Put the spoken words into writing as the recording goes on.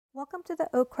Welcome to the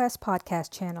Oakcrest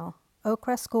Podcast channel.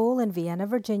 Oakcrest School in Vienna,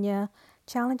 Virginia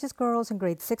challenges girls in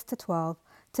grades 6 to 12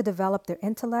 to develop their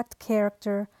intellect,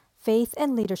 character, faith,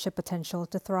 and leadership potential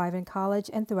to thrive in college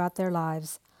and throughout their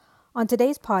lives. On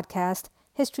today's podcast,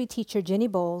 history teacher Ginny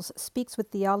Bowles speaks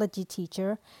with theology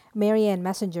teacher Marianne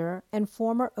Messenger and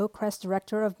former Oakcrest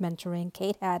director of mentoring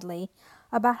Kate Hadley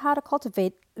about how to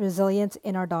cultivate resilience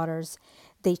in our daughters.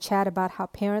 They chat about how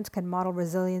parents can model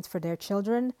resilience for their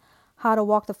children, how to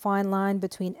walk the fine line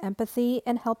between empathy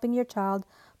and helping your child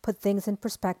put things in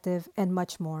perspective, and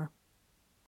much more.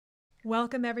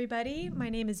 Welcome, everybody. My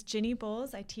name is Ginny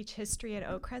Bowles. I teach history at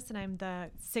Oakcrest, and I'm the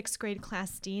sixth grade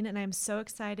class dean. And I'm so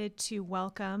excited to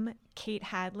welcome Kate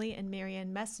Hadley and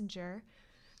Marianne Messenger,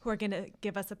 who are going to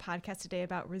give us a podcast today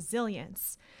about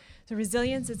resilience. So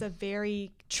resilience is a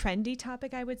very trendy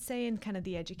topic, I would say, in kind of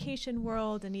the education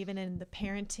world and even in the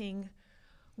parenting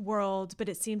world. But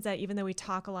it seems that even though we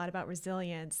talk a lot about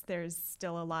resilience, there's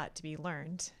still a lot to be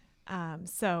learned.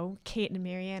 So Kate and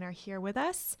Marianne are here with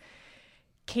us.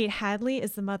 Kate Hadley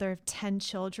is the mother of 10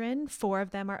 children. 4 of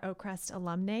them are Oakcrest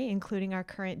alumnae, including our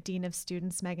current Dean of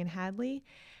Students, Megan Hadley.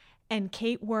 And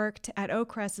Kate worked at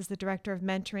Oakcrest as the Director of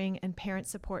Mentoring and Parent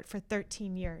Support for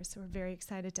 13 years. So we're very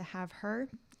excited to have her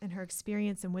and her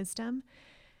experience and wisdom.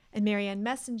 And Marianne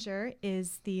Messenger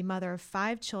is the mother of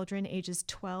 5 children, ages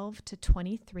 12 to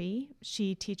 23.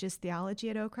 She teaches theology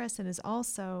at Oakcrest and is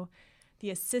also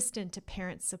the assistant to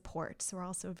parent support. So we're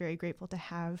also very grateful to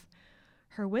have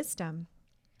her wisdom.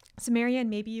 So Marianne,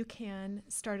 maybe you can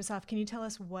start us off. Can you tell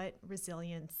us what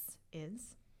resilience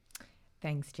is?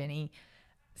 Thanks, Jenny.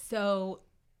 So,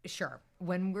 sure,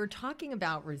 when we're talking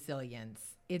about resilience,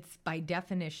 it's by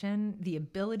definition the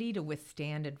ability to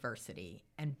withstand adversity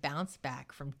and bounce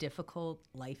back from difficult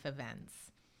life events.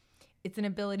 It's an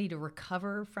ability to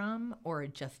recover from or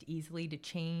adjust easily to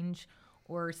change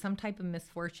or some type of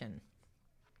misfortune.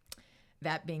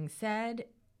 That being said,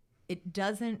 it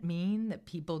doesn't mean that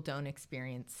people don't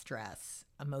experience stress,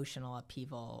 emotional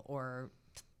upheaval, or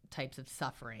types of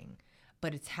suffering,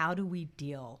 but it's how do we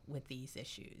deal with these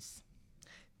issues?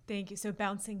 Thank you. So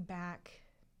bouncing back,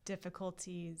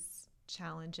 difficulties,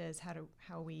 challenges,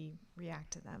 how we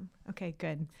react to them. Okay,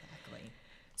 good. Exactly.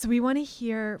 So we want to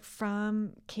hear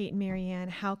from Kate and Marianne,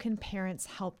 how can parents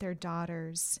help their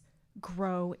daughters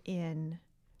grow in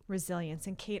resilience?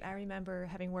 And Kate, I remember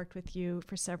having worked with you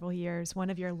for several years, one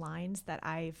of your lines that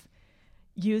I've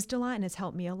used a lot and has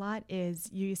helped me a lot is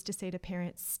you used to say to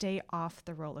parents, stay off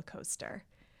the roller coaster.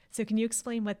 So can you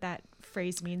explain what that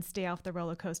phrase means, stay off the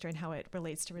roller coaster, and how it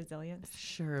relates to resilience?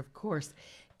 Sure, of course.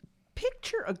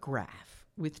 Picture a graph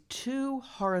with 2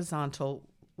 horizontal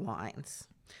lines.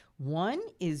 One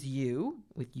is you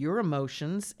with your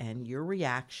emotions and your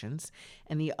reactions,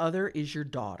 and the other is your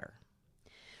daughter.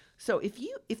 So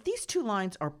if these 2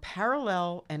 lines are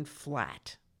parallel and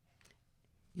flat,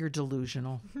 you're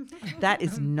delusional. That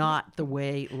is not the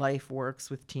way life works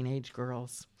with teenage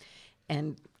girls.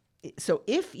 And so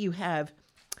if you have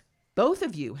both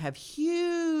of you have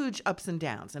huge ups and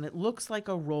downs and it looks like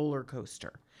a roller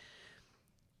coaster,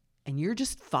 and you're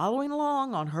just following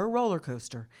along on her roller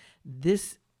coaster,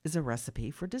 this is a recipe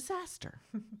for disaster.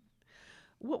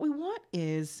 What we want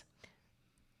is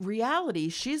reality.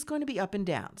 She's going to be up and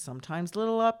down, sometimes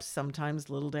little ups, sometimes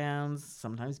little downs,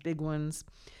 sometimes big ones.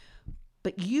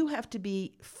 But you have to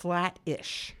be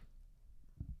flat-ish.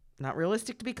 Not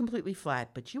realistic to be completely flat,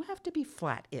 but you have to be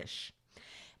flat-ish.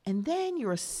 And then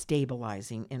you're a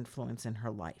stabilizing influence in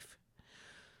her life.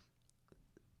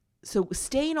 So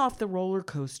staying off the roller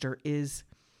coaster is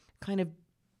kind of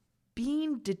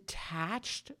being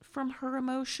detached from her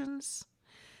emotions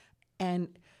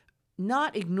and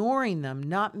not ignoring them,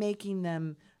 not making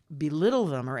them belittle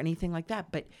them or anything like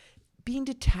that, but being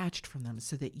detached from them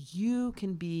so that you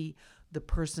can be the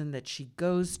person that she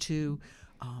goes to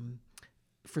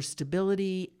for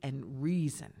stability and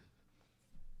reason.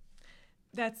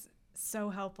 That's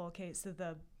so helpful. Okay, so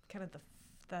the kind of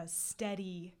the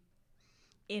steady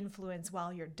influence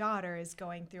while your daughter is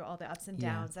going through all the ups and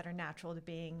downs that are natural to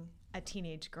being a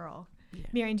teenage girl. Yeah.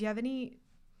 Marianne, do you have any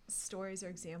stories or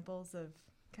examples of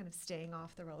kind of staying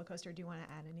off the roller coaster? Do you want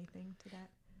to add anything to that?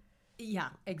 Yeah,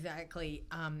 exactly.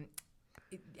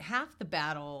 Half the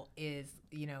battle is,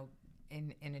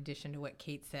 in addition to what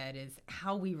Kate said, is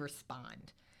how we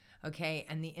respond, okay,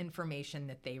 and the information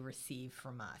that they receive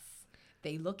from us.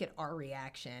 They look at our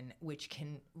reaction, which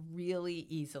can really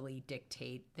easily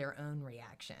dictate their own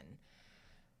reaction.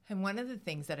 And one of the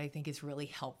things that I think is really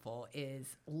helpful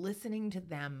is listening to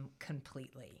them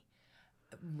completely.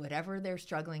 Whatever they're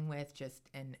struggling with,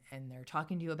 and they're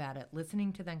talking to you about it,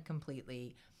 listening to them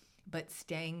completely, but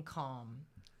staying calm,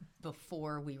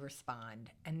 before we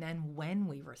respond, and then when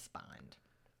we respond.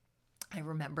 I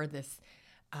remember this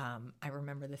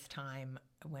time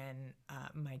when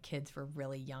my kids were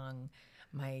really young.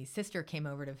 My sister came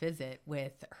over to visit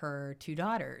with her 2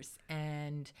 daughters,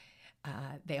 and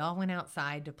they all went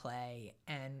outside to play,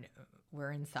 and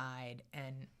we're inside,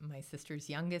 and my sister's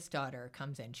youngest daughter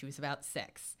comes in. She was about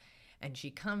 6, and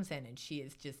she comes in, and she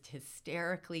is just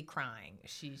hysterically crying.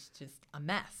 She's just a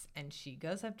mess, and she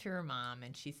goes up to her mom,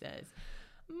 and she says,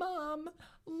 "Mom,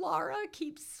 Laura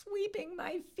keeps sweeping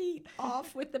my feet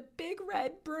off with the big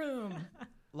red broom."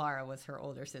 Laura was her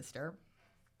older sister.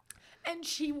 "And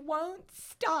she won't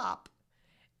stop."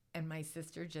 And my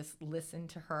sister just listened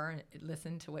to her,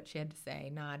 listened to what she had to say,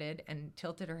 nodded, and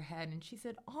tilted her head. And she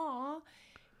said, "Aw,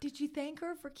 did you thank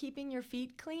her for keeping your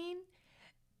feet clean?"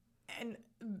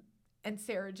 And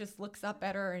Sarah just looks up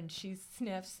at her, and she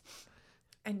sniffs,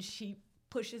 and she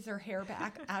pushes her hair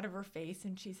back out of her face,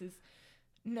 and she says,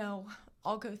 "No,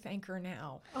 I'll go thank her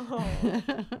now."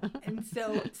 Oh. And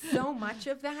so much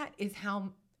of that is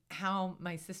how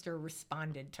my sister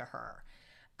responded to her.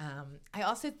 I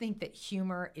also think that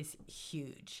humor is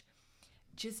huge.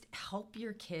 Just help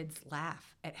your kids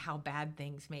laugh at how bad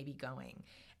things may be going.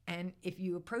 And if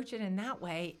you approach it in that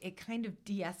way, it kind of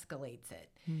de-escalates it.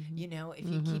 You know, if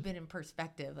you keep it in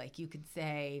perspective, like you could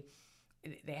say,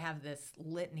 they have this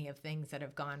litany of things that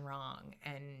have gone wrong,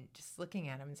 and just looking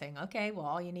at them and saying, "Okay, well,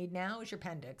 all you need now is your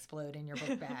pen to explode in your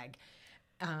book bag."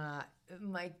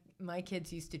 My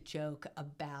kids used to joke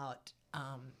about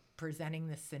presenting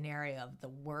the scenario of the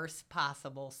worst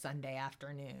possible Sunday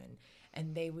afternoon,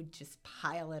 and they would just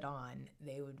pile it on.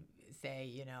 They would say,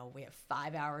 you know, "We have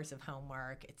 5 hours of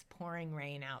homework. It's pouring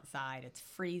rain outside. It's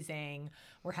freezing.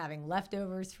 We're having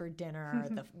leftovers for dinner.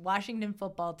 The Washington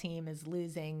football team is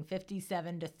losing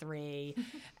 57-3.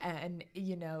 And,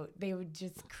 you know, they would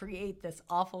just create this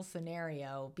awful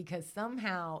scenario because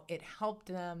somehow it helped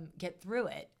them get through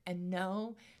it and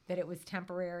know that it was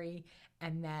temporary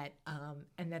and that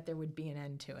there would be an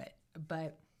end to it.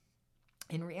 But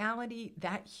in reality,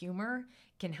 that humor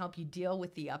can help you deal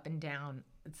with the up and down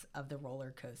of the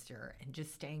roller coaster, and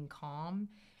just staying calm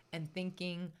and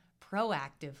thinking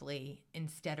proactively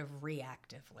instead of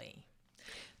reactively.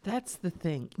 That's the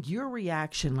thing. Your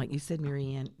reaction, like you said,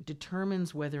 Marianne,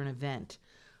 determines whether an event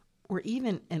or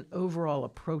even an overall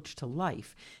approach to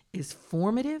life is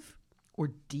formative or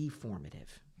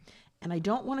deformative. And I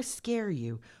don't want to scare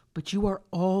you, but you are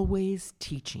always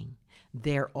teaching.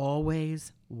 They're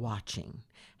always watching.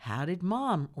 How did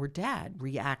mom or dad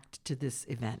react to this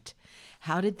event?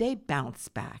 How did they bounce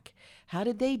back? How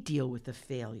did they deal with the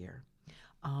failure?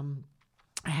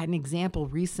 I had an example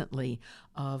recently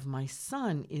of my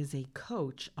son is a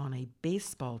coach on a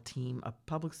baseball team, a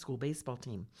public school baseball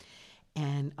team,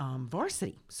 and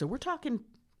varsity. So we're talking,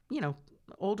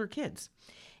 older kids.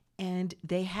 And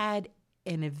they had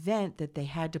an event that they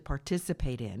had to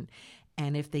participate in.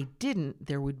 And if they didn't,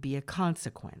 there would be a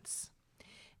consequence.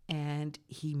 And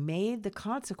he made the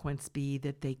consequence be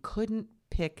that they couldn't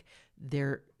pick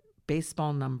their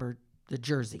baseball number, the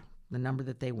jersey, the number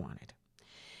that they wanted.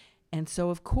 And so,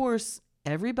 of course,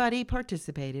 everybody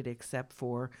participated except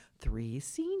for 3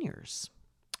 seniors.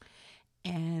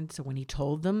 And so when he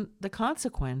told them the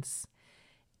consequence,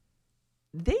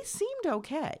 they seemed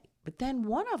okay. But then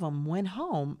one of them went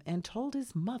home and told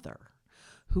his mother,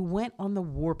 who went on the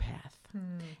warpath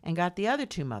and got the other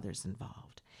 2 mothers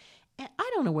involved. And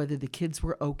I don't know whether the kids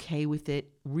were okay with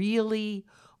it really,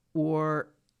 or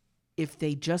if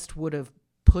they just would have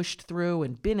pushed through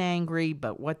and been angry,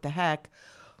 but what the heck.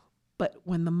 But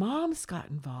when the moms got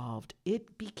involved,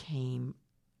 it became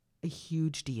a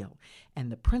huge deal.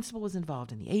 And the principal was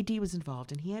involved and the AD was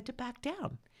involved, and he had to back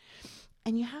down.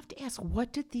 And you have to ask,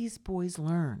 what did these boys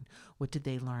learn? What did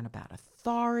they learn about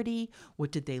authority?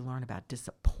 What did they learn about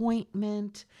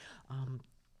disappointment?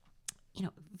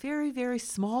 Very, very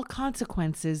small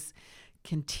consequences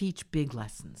can teach big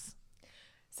lessons.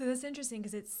 So that's interesting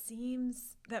because it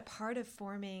seems that part of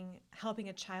helping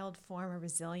a child form a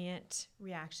resilient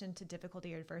reaction to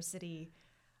difficulty or adversity,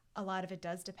 a lot of it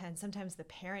does depend. Sometimes the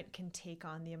parent can take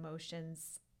on the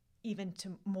emotions even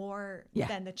to more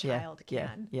than the child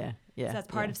can. Yeah. So that's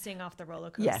part of staying off the roller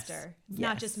coaster. Yes. It's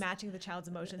not just matching the child's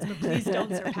emotions, but please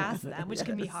don't surpass them, which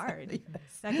can be hard.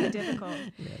 Yes. That can be difficult.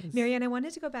 Yes. Marianne, I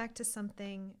wanted to go back to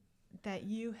something that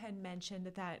you had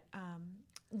mentioned, that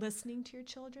listening to your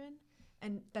children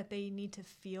and that they need to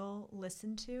feel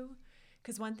listened to.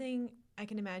 Because one thing I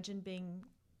can imagine being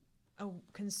a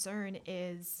concern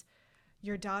is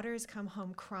your daughter's come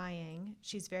home crying.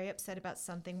 She's very upset about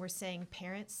something. We're saying,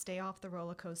 parents, stay off the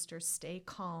roller coaster, stay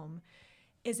calm.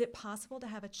 is it possible to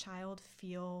have a child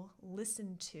feel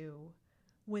listened to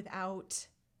without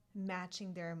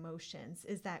matching their emotions?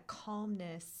 Is that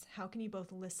calmness, how can you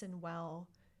both listen well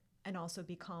and also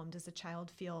be calm? Does a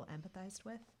child feel empathized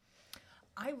with?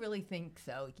 I really think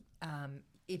so.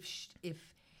 If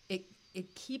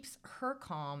it keeps her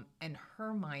calm, and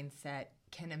her mindset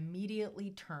can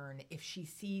immediately turn if she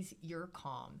sees you're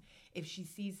calm, if she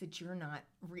sees that you're not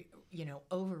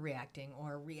overreacting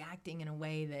or reacting in a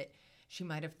way that she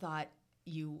might have thought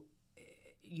you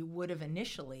would have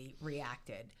initially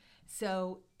reacted.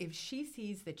 So if she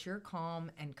sees that you're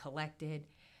calm and collected,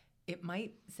 it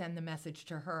might send the message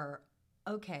to her,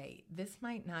 okay, this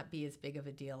might not be as big of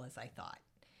a deal as I thought.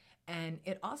 And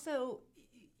it also,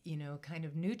 kind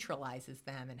of neutralizes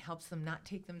them and helps them not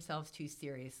take themselves too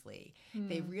seriously.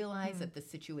 They realize that the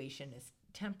situation is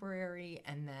temporary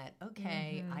and that,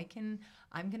 okay,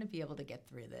 I'm going to be able to get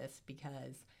through this,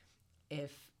 because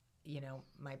if,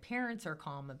 my parents are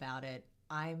calm about it,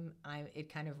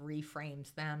 it kind of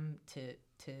reframes them to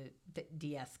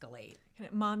de-escalate.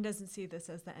 Mom doesn't see this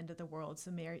as the end of the world,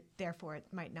 so therefore it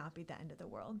might not be the end of the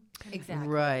world. Exactly.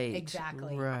 Right.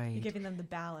 Exactly. Right. You're giving them the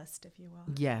ballast, if you will.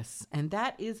 Yes. And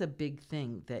that is a big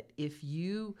thing, that if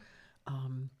you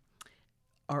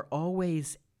are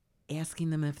always asking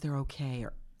them if they're okay,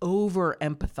 or over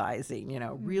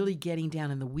empathizing, really getting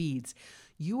down in the weeds,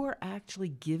 you are actually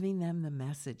giving them the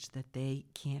message that they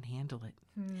can't handle it,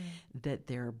 that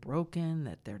they're broken,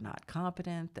 that they're not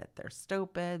competent, that they're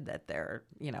stupid, that they're,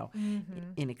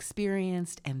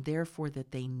 inexperienced, and therefore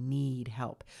that they need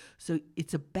help. So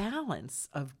it's a balance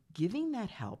of giving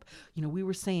that help. We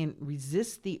were saying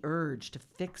resist the urge to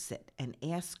fix it and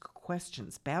ask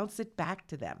questions, bounce it back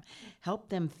to them, help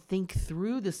them think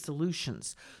through the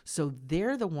solutions. So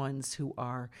they're the ones who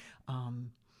are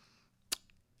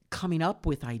coming up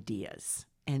with ideas,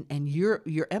 and you're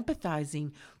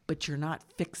empathizing, but you're not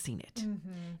fixing it.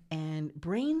 And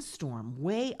brainstorm,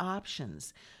 weigh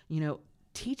options,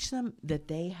 teach them that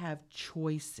they have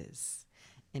choices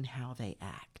in how they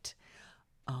act.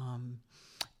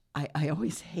 I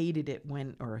always hated it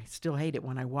I still hate it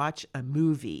when I watch a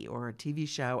movie or a TV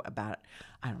show about,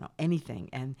 anything,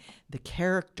 and the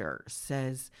character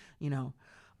says,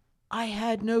 I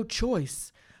had no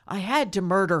choice. I had to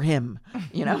murder him,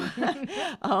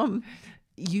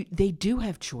 They do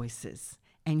have choices,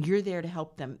 and you're there to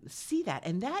help them see that.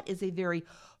 And that is a very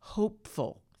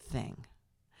hopeful thing.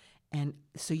 And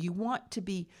so you want to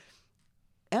be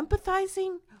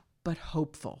empathizing, but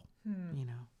hopeful,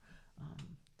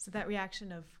 So that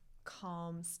reaction of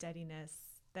calm steadiness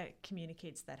that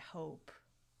communicates that hope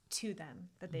to them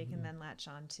that they can then latch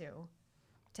on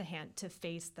to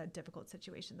face the difficult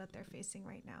situation that they're facing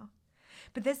right now.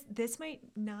 But this might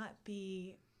not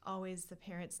be always the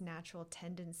parent's natural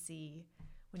tendency.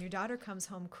 When your daughter comes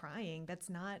home crying, that's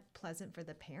not pleasant for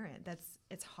the parent.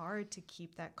 It's hard to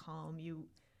keep that calm.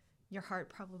 Your heart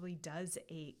probably does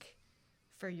ache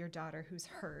for your daughter who's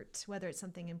hurt, whether it's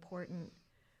something important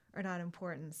or not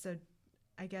important. So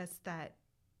I guess that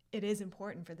it is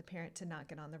important for the parent to not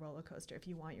get on the roller coaster if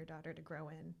you want your daughter to grow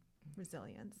in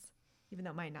resilience, even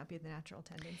though it might not be the natural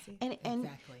tendency. And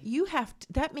Exactly. you have to,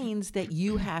 that means that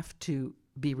you have to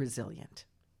be resilient.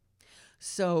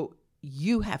 So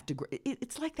you have to,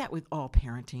 it's like that with all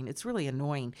parenting. It's really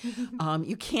annoying.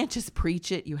 You can't just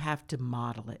preach it. You have to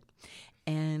model it.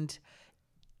 And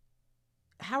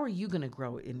how are you going to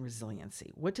grow in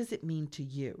resiliency? What does it mean to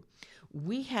you?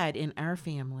 We had in our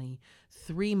family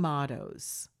 3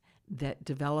 mottos that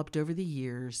developed over the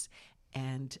years,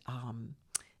 and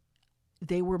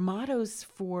they were mottos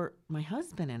for my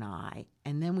husband and I,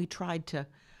 and then we tried to,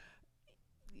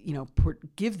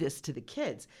 give this to the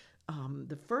kids.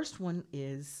 The first one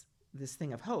is this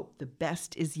thing of hope. The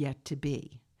best is yet to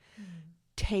be.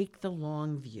 Take the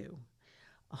long view.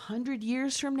 100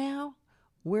 years from now,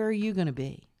 where are you going to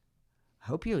be?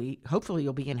 Hopefully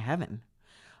you'll be in heaven.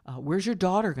 Where's your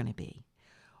daughter going to be?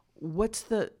 What's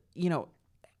the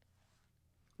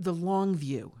long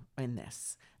view in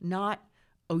this? Not,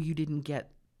 you didn't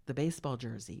get the baseball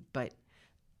jersey, but,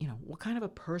 what kind of a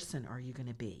person are you going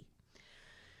to be?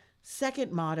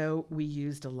 Second motto we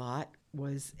used a lot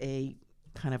was a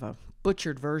kind of a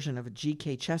butchered version of a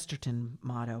G.K. Chesterton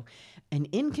motto. An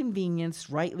inconvenience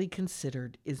rightly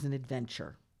considered is an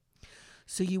adventure.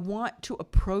 So you want to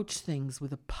approach things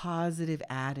with a positive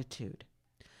attitude.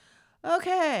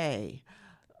 Okay,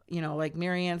 like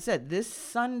Marianne said, this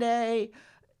Sunday,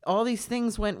 all these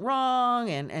things went wrong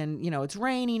and it's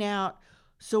raining out.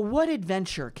 So what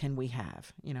adventure can we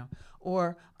have?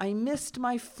 Or I missed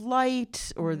my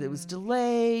flight, or it was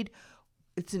delayed.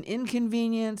 It's an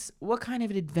inconvenience. What kind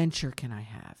of an adventure can I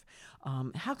have?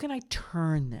 How can I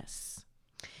turn this?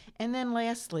 And then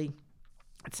lastly,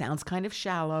 it sounds kind of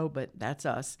shallow, but that's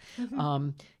us.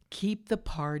 Keep the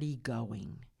party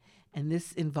going. And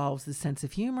this involves the sense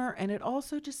of humor, and it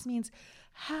also just means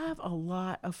have a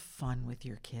lot of fun with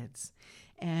your kids.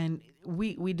 And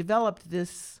we developed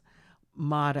this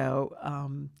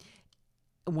motto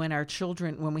when our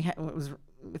children, it was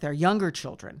with our younger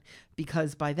children,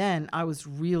 because by then I was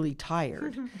really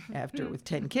tired with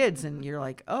 10 kids, and you're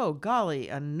like, oh golly,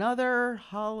 another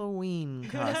Halloween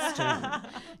costume,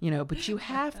 but you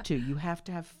have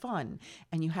to have fun,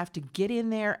 and you have to get in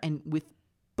there and with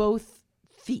both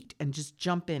feet and just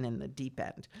jump in the deep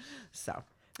end. So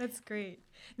that's great.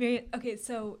 Marianne, okay,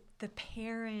 so the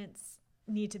parents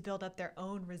need to build up their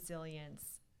own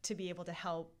resilience to be able to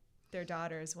help their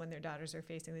daughters when their daughters are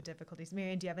facing the difficulties.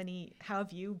 Marianne, how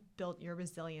have you built your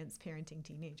resilience parenting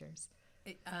teenagers?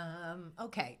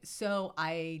 Okay, so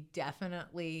I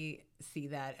definitely see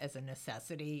that as a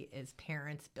necessity, as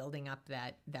parents building up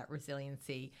that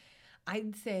resiliency.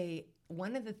 I'd say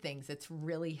one of the things that's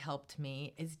really helped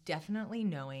me is definitely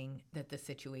knowing that the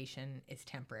situation is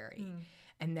temporary,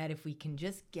 and that if we can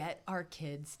just get our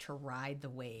kids to ride the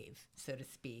wave, so to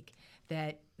speak,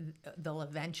 that they'll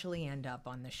eventually end up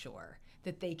on the shore,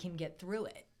 that they can get through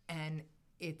it. And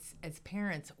it's, as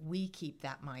parents, we keep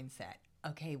that mindset.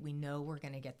 Okay, we know we're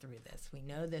going to get through this. We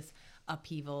know this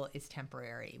upheaval is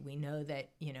temporary. We know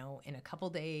that, in a couple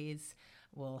days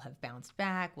we'll have bounced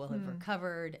back, we'll have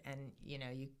recovered, and,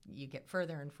 you get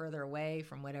further and further away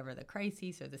from whatever the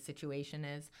crisis or the situation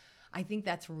is. I think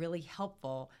that's really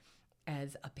helpful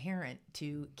as a parent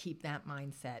to keep that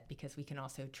mindset, because we can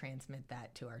also transmit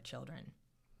that to our children.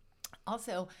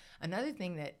 Also, another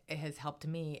thing that has helped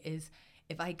me is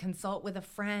if I consult with a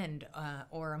friend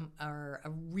or a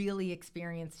really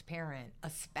experienced parent, a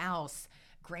spouse,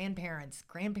 grandparents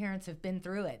have been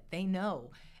through it. They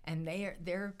know, and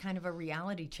they're kind of a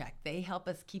reality check. They help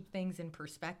us keep things in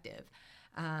perspective.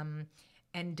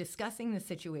 And discussing the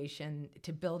situation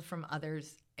to build from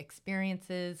others'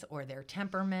 experiences or their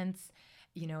temperaments,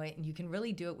 and you can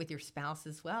really do it with your spouse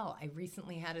as well. I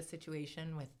recently had a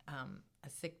situation with a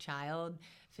sick child,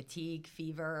 fatigue,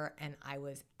 fever, and I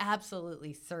was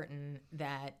absolutely certain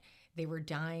that they were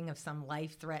dying of some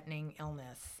life-threatening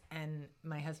illness. And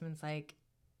my husband's like,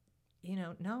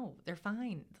 no, they're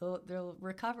fine. They'll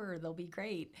recover. They'll be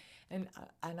great. And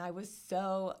I was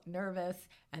so nervous.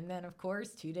 And then, of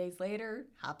course, 2 days later,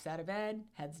 hops out of bed,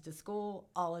 heads to school,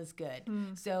 all is good.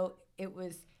 So it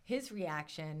was his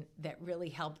reaction that really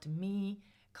helped me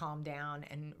calm down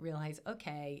and realize,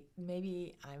 okay,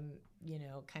 maybe I'm,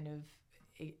 kind of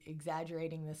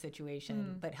exaggerating the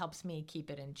situation, but helps me keep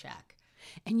it in check.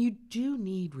 And you do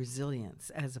need resilience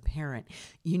as a parent.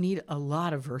 You need a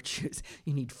lot of virtues.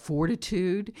 You need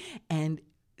fortitude. And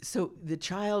so the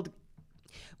child,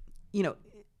 you're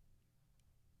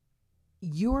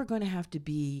going to have to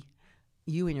be,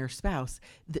 you and your spouse,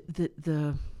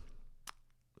 the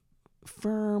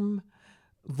firm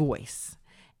voice.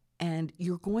 And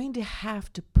you're going to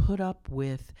have to put up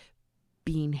with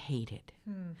being hated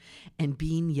and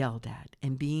being yelled at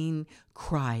and being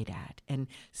cried at. And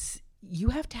you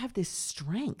have to have this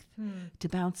strength to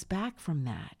bounce back from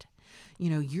that.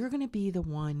 You're going to be the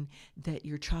one that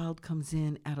your child comes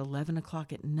in at 11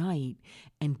 o'clock at night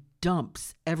and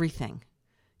dumps everything,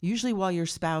 usually while your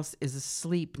spouse is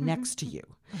asleep next to you.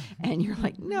 And you're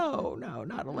like, no,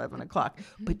 not 11 o'clock.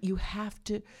 But you have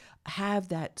to have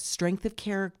that strength of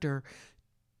character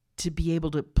to be able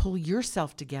to pull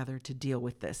yourself together to deal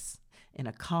with this in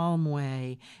a calm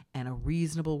way and a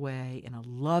reasonable way, in a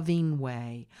loving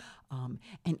way.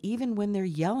 And even when they're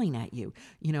yelling at you,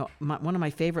 one of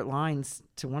my favorite lines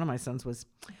to one of my sons was,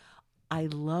 I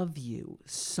love you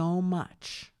so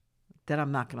much that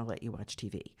I'm not going to let you watch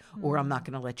TV, or I'm not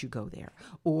going to let you go there,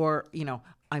 or,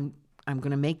 I'm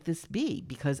going to make this be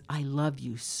because I love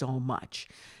you so much.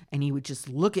 And he would just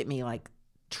look at me like,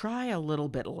 try a little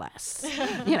bit less,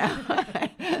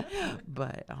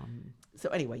 But so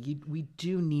anyway, we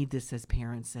do need this as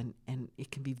parents, and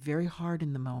it can be very hard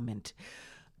in the moment.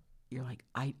 You're like,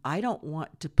 I don't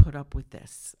want to put up with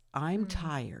this. I'm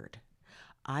tired.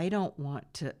 I don't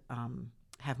want to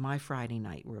have my Friday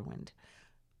night ruined.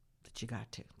 But you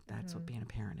got to. That's what being a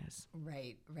parent is.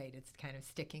 Right. It's kind of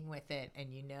sticking with it,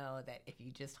 and you know that if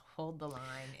you just hold the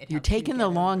line, you're taking the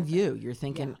long view. You're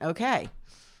thinking, okay,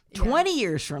 20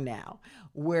 years from now,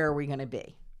 where are we going to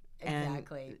be?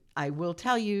 Exactly. And I will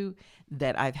tell you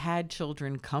that I've had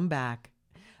children come back,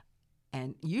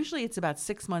 and usually it's about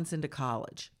 6 months into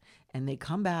college, and they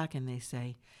come back and they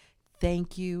say,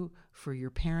 thank you for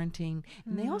your parenting.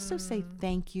 And they also say,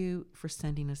 thank you for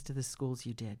sending us to the schools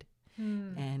you did.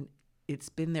 And it's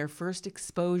been their first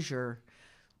exposure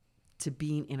to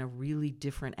being in a really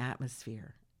different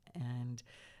atmosphere. And,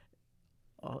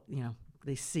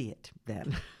 they see it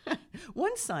then.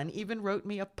 One son even wrote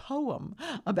me a poem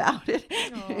about it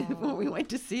when we went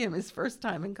to see him his first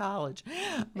time in college.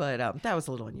 But that was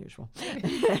a little unusual.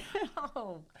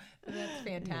 Oh, that's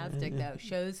fantastic, though.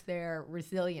 Shows their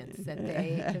resilience that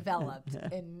they developed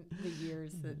in the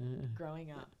years growing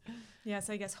up. Yeah,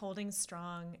 so I guess holding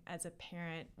strong as a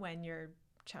parent when your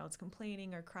child's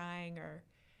complaining or crying, or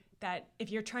that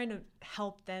if you're trying to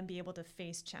help them be able to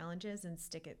face challenges and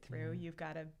stick it through, you've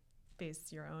got to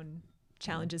face your own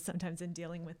challenges sometimes in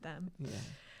dealing with them.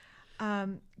 Yeah.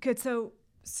 Good.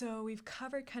 So we've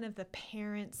covered kind of the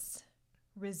parents'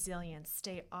 resilience,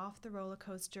 stay off the roller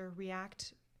coaster,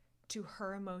 react to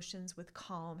her emotions with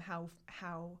calm,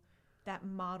 how that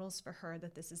models for her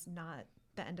that this is not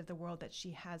the end of the world, that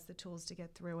she has the tools to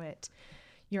get through it.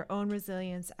 Your own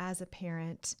resilience as a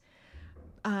parent.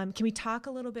 Can we talk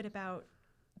a little bit about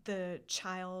the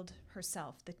child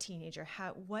herself, the teenager?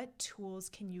 What tools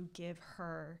can you give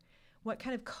her? What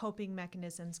kind of coping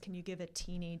mechanisms can you give a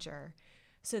teenager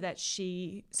so that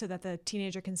the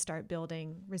teenager can start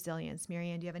building resilience?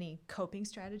 Marianne, do you have any coping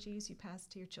strategies you pass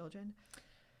to your children?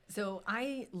 So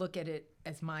I look at it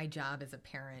as my job as a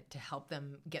parent to help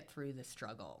them get through the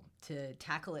struggle, to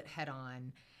tackle it head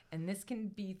on. And this can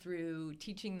be through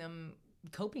teaching them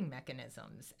coping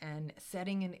mechanisms and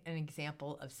setting an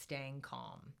example of staying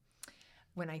calm.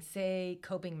 When I say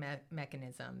coping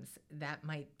mechanisms, that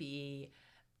might be,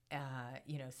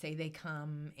 say they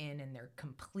come in and they're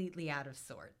completely out of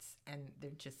sorts and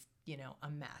they're just, a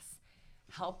mess.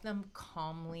 Help them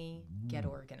calmly get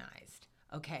organized.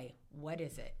 Okay, what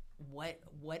is it? What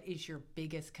is your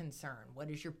biggest concern? What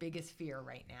is your biggest fear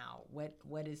right now?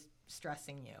 What is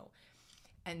stressing you?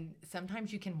 And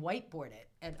sometimes you can whiteboard it.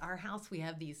 At our house, we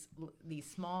have these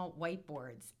small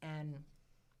whiteboards, and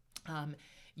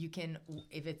you can,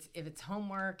 if it's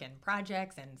homework and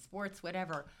projects and sports,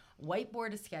 whatever,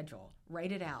 whiteboard a schedule,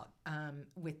 write it out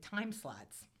with time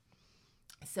slots.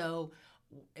 So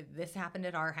this happened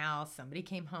at our house. Somebody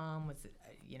came home, was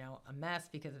a mess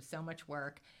because of so much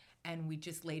work. And we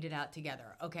just laid it out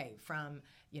together. Okay, from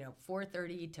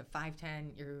 4:30 to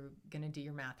 5:10, you're gonna do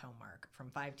your math homework. From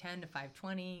 5:10 to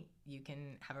 5:20, you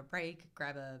can have a break,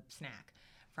 grab a snack.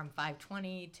 From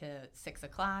 5:20 to 6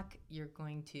 o'clock, you're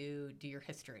going to do your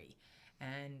history.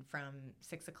 And from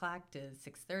 6 o'clock to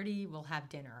 6:30, we'll have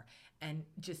dinner. And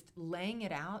just laying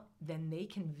it out, then they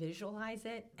can visualize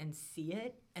it and see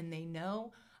it, and they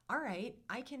know, all right,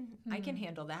 I can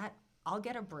handle that. I'll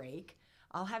get a break.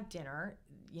 I'll have dinner,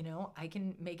 I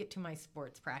can make it to my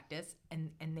sports practice,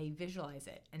 and they visualize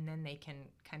it, and then they can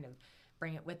kind of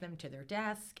bring it with them to their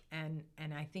desk, and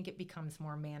I think it becomes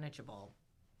more manageable.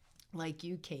 Like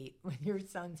you, Kate, with your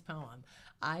son's poem.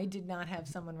 I did not have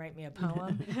someone write me a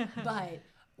poem, but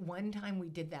one time we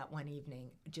did that one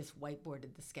evening, just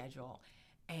whiteboarded the schedule,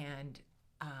 and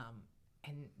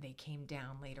they came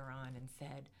down later on and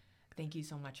said, thank you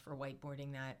so much for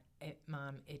whiteboarding that.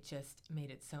 Mom, it just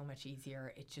made it so much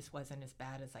easier. It just wasn't as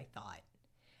bad as I thought.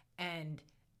 And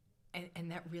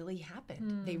that really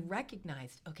happened. They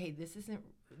recognized, okay,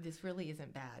 this really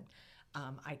isn't bad.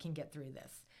 I can get through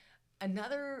this.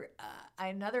 Another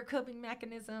coping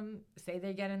mechanism, say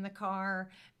they get in the car,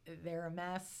 they're a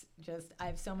mess, just I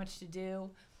have so much to do,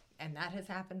 and that has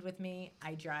happened with me.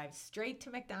 I drive straight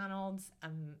to McDonald's.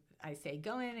 I say,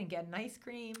 go in and get an ice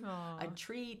cream, a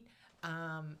treat,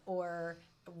 or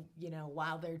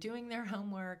while they're doing their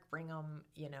homework, bring them,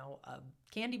 a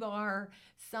candy bar,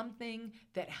 something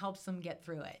that helps them get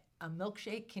through it. A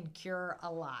milkshake can cure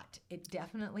a lot. It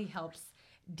definitely helps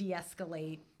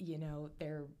de-escalate,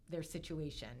 their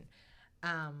situation.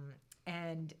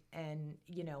 And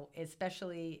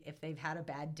especially if they've had a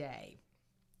bad day.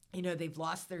 They've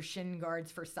lost their shin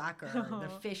guards for soccer, the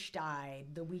fish died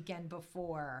the weekend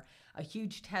before, a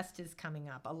huge test is coming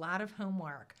up, a lot of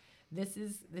homework. This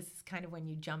is kind of when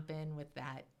you jump in with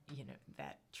that,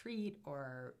 that treat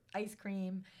or ice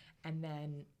cream, and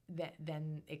then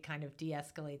it kind of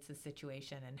de-escalates the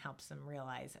situation and helps them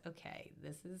realize, okay,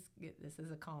 this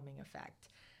is a calming effect.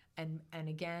 And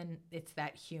again, it's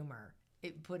that humor,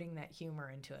 putting that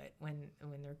humor into it when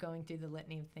they're going through the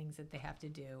litany of things that they have to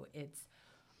do. It's,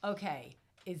 okay,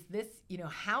 is this,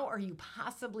 how are you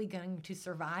possibly going to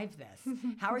survive this?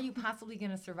 How are you possibly going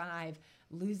to survive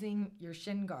losing your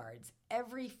shin guards?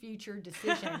 Every future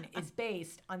decision is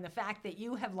based on the fact that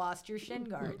you have lost your shin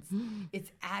guards. It's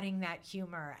adding that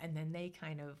humor, and then they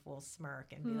kind of will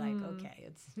smirk and be like, okay,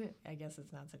 I guess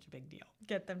it's not such a big deal.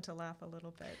 Get them to laugh a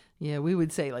little bit. Yeah, we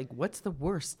would say, like, what's the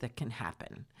worst that can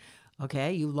happen?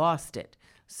 Okay, you lost it.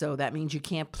 So that means you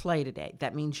can't play today.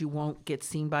 That means you won't get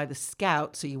seen by the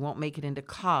scout, so you won't make it into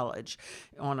college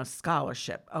on a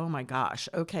scholarship. Oh my gosh.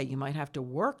 Okay, you might have to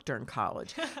work during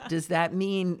college. Does that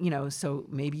mean, so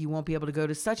maybe you won't be able to go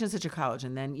to such and such a college?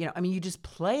 And then, you just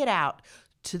play it out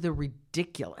to the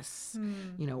ridiculous.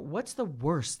 What's the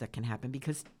worst that can happen?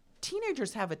 Because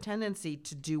teenagers have a tendency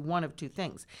to do one of two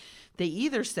things. They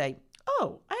either say,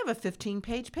 oh, I have a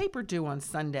 15-page paper due on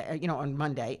on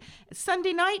Monday.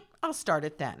 Sunday night, I'll start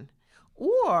it then.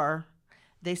 Or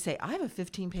they say, I have a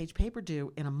 15-page paper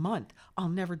due in a month. I'll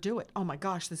never do it. Oh my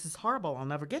gosh, this is horrible. I'll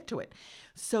never get to it.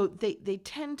 So they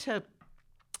tend to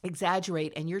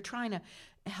exaggerate, and you're trying to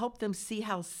help them see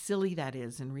how silly that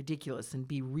is and ridiculous and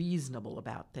be reasonable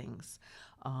about things.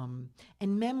 And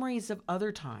memories of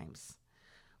other times.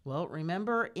 Well,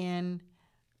 remember in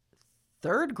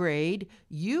third grade,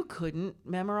 you couldn't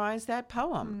memorize that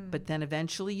poem, but then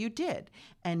eventually you did.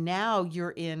 And now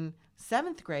you're in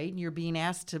seventh grade and you're being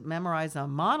asked to memorize a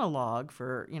monologue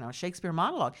for, Shakespeare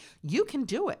monologue. You can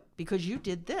do it because you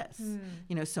did this.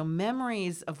 So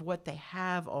memories of what they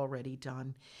have already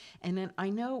done. And then I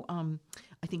know,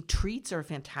 I think treats are a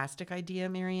fantastic idea,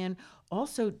 Marianne.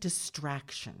 Also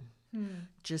distraction.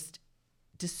 Just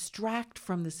distract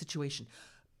from the situation.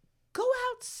 Go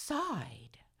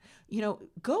outside.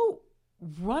 Go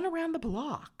run around the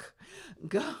block.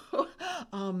 Go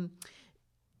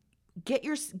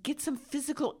get some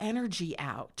physical energy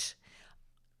out.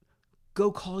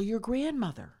 Go call your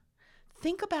grandmother.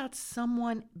 Think about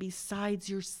someone besides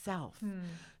yourself.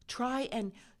 Try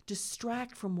and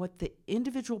distract from what the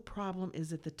individual problem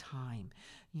is at the time.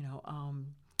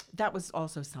 That was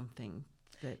also something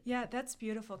that... Yeah, that's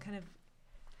beautiful. Kind of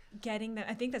getting that.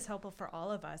 I think that's helpful for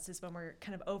all of us is when we're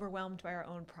kind of overwhelmed by our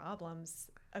own problems.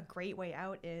 A great way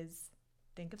out is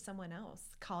think of someone else.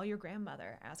 Call your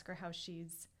grandmother. Ask her how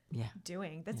she's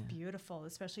doing. That's beautiful,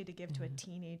 especially to give to a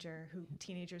teenager who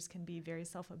teenagers can be very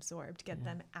self-absorbed. Get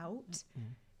them out,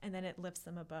 and then it lifts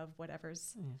them above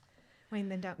whatever's weighing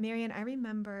them down. Marianne, I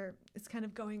remember it's kind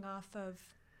of going off of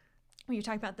when you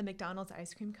talk about the McDonald's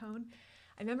ice cream cone.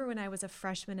 I remember when I was a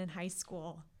freshman in high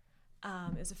school.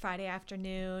 It was a Friday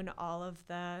afternoon. All of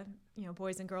the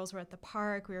boys and girls were at the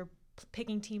park. We were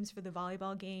picking teams for the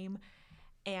volleyball game,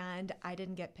 and I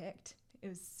didn't get picked. It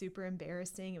was super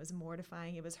embarrassing. It was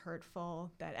mortifying. It was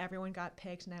hurtful that everyone got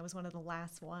picked, and I was one of the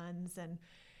last ones. And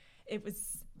it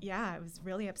was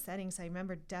really upsetting. So I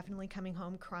remember definitely coming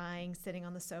home crying, sitting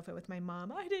on the sofa with my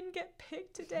mom. I didn't get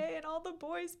picked today, and all the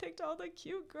boys picked all the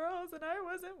cute girls, and I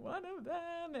wasn't one of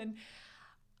them. And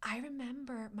I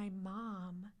remember my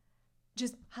mom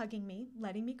just hugging me,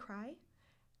 letting me cry.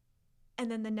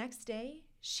 And then the next day,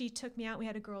 she took me out. We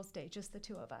had a girls' day, just the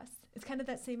two of us. It's kind of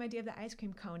that same idea of the ice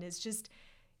cream cone is just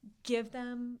give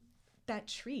them that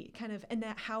treat kind of, and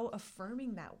that how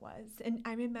affirming that was. And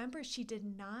I remember she did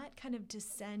not kind of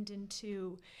descend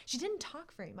into, she didn't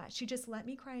talk very much. She just let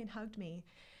me cry and hugged me.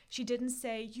 She didn't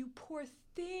say, you poor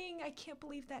thing, I can't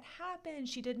believe that happened.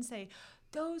 She didn't say,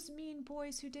 those mean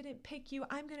boys who didn't pick you,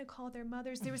 I'm going to call their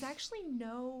mothers. There was actually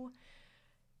no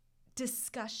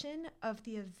discussion of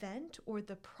the event or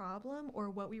the problem or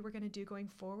what we were going to do going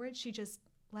forward. She just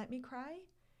let me cry,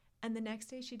 and the next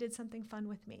day she did something fun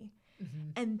with me.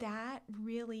 And that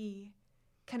really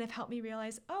kind of helped me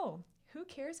realize, oh, who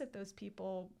cares if those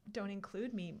people don't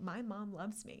include me? My mom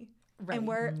loves me. Right.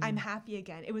 And I'm happy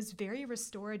again. It was very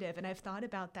restorative, and I've thought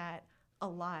about that a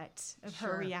lot of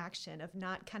her reaction of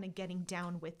not kind of getting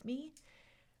down with me,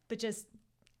 but just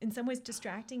in some ways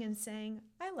distracting and saying,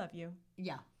 I love you.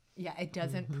 Yeah. Yeah, it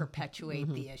doesn't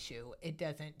perpetuate the issue. It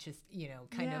doesn't just,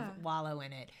 kind of wallow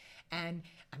in it. And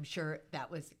I'm sure that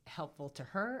was helpful to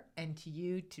her and to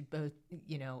you to both,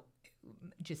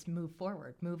 just move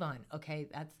forward, move on. Okay,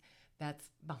 that's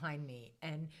behind me.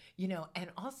 And, and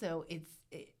also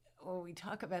we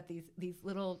talk about these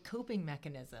little coping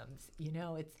mechanisms,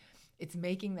 it's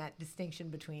making that distinction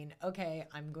between, okay,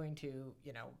 I'm going to,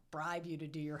 bribe you to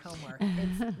do your homework.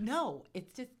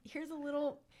 It's just, here's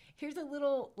a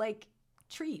little like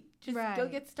treat, just go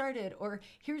get started, or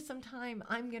here's some time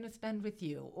I'm going to spend with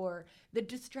you, or the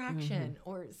distraction,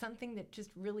 or something that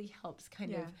just really helps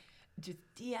kind of just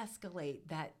de-escalate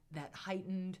that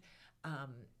heightened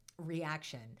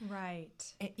reaction.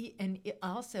 Right. And it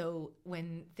also,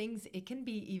 when things, it can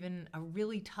be even a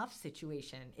really tough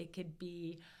situation. It could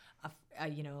be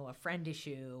a friend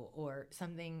issue or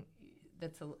something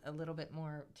that's a little bit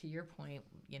more, to your point,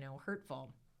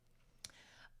 hurtful.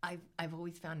 I've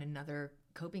always found another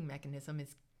coping mechanism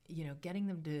is getting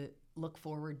them to look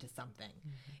forward to something,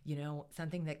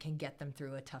 something that can get them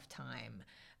through a tough time.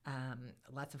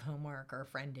 Lots of homework or a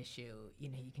friend issue,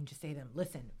 you can just say to them,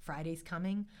 listen, Friday's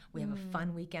coming. We have a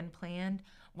fun weekend planned.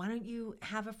 Why don't you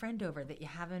have a friend over that you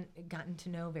haven't gotten to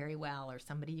know very well, or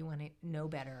somebody you want to know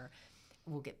better?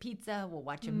 We'll get pizza, we'll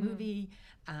watch a movie.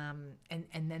 And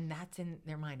then that's in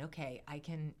their mind. Okay, I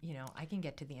can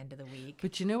get to the end of the week.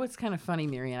 But you know what's kind of funny,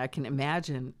 Marianne? I can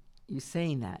imagine you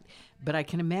saying that, but I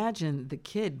can imagine the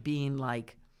kid being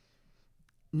like,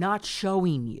 not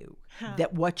showing you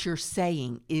that what you're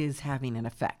saying is having an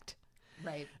effect.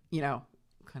 Right. Kind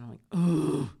of like,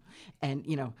 ugh. And,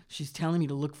 she's telling me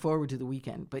to look forward to the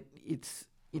weekend, but it's,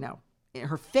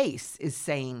 her face is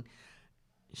saying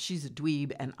she's a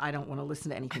dweeb and I don't want to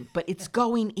listen to anything, but it's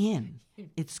going in.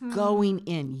 It's going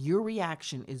in. Your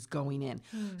reaction is going in.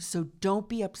 So don't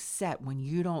be upset when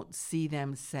you don't see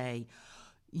them say,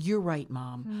 you're right,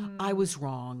 Mom. I was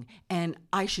wrong, and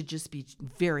I should just be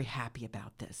very happy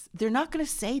about this. They're not going to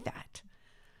say that.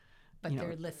 But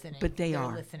they're listening. But they're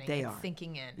listening. They it's are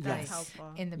sinking in. Yes. That's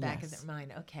helpful. In the back Yes. of their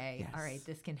mind. Okay, Yes. all right,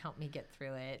 this can help me get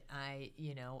through it. I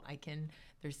can,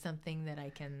 there's something that I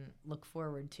can look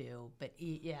forward to. But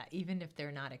even if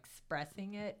they're not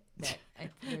expressing it,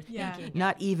 they're thinking.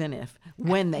 Not even if,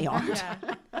 when they aren't. Yeah.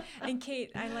 And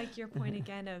Kate, I like your point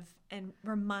again and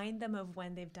remind them of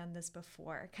when they've done this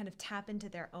before, kind of tap into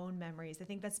their own memories. I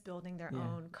think that's building their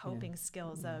own coping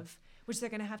skills of, which they're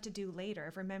going to have to do later,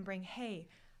 of remembering, hey,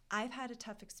 I've had a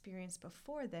tough experience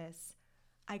before this.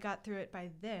 I got through it by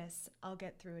this. I'll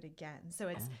get through it again. So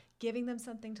it's giving them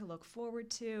something to look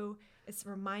forward to. It's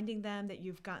reminding them that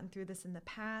you've gotten through this in the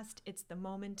past. It's the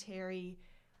momentary,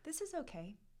 this is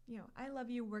okay. I love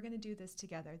you. We're going to do this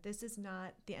together. This is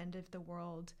not the end of the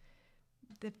world.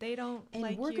 If they don't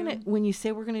And when you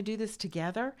say we're going to do this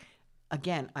together,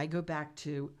 again, I go back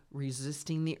to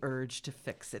resisting the urge to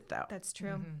fix it, though. That's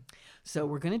true. So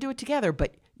we're going to do it together,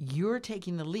 but you're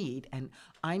taking the lead, and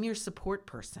I'm your support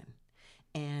person.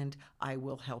 And I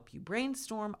will help you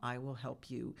brainstorm. I will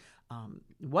help you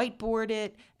whiteboard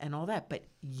it and all that. But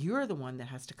you're the one that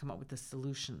has to come up with the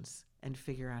solutions and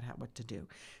figure out what to do.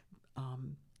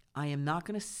 I am not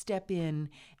going to step in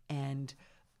and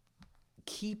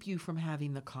keep you from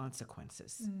having the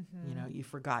consequences. You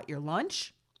forgot your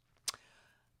lunch.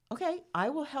 Okay, I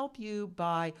will help you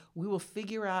we will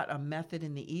figure out a method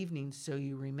in the evening so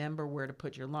you remember where to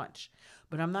put your lunch.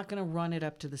 But I'm not going to run it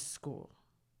up to the school.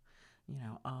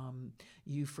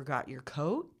 You forgot your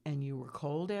coat and you were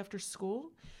cold after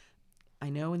school. I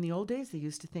know in the old days they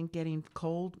used to think getting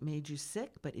cold made you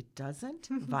sick, but it doesn't.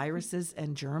 Viruses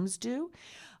and germs do.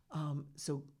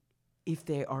 So if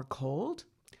they are cold,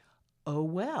 oh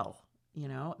well.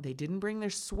 They didn't bring their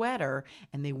sweater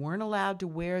and they weren't allowed to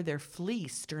wear their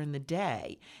fleece during the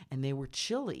day and they were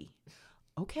chilly.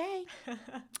 Okay,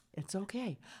 it's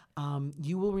okay.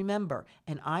 You will remember,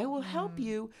 and I will help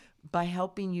you by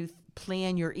helping you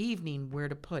plan your evening where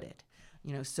to put it.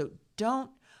 So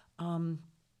don't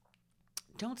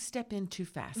step in too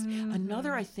fast.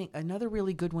 Another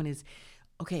really good one is,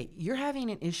 okay, you're having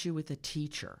an issue with a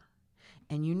teacher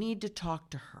and you need to talk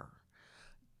to her,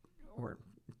 or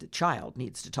the child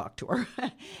needs to talk to her.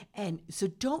 And so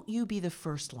don't you be the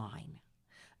first line.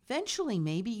 Eventually,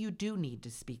 maybe you do need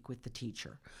to speak with the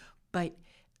teacher, but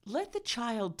let the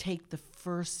child take the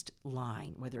first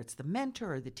line, whether it's the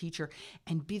mentor or the teacher,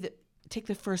 and take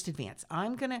the first advance.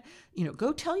 I'm going to,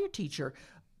 go tell your teacher,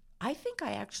 I think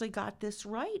I actually got this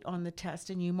right on the test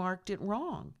and you marked it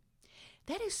wrong.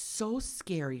 That is so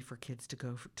scary for kids to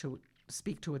go to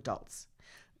speak to adults,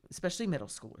 especially middle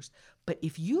schoolers. But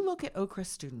if you look at Oakcrest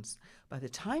students, by the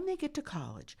time they get to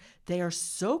college, they are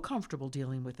so comfortable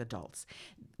dealing with adults.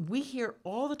 We hear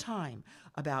all the time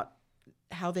about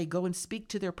how they go and speak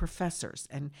to their professors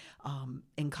and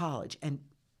in college. And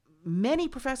many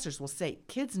professors will say,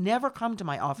 kids never come to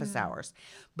my office hours,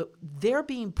 but they're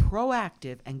being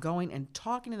proactive and going and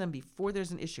talking to them before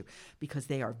there's an issue because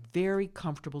they are very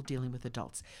comfortable dealing with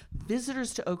adults.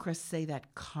 Visitors to Oakcrest say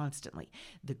that constantly.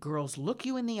 The girls look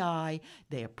you in the eye,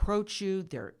 they approach you,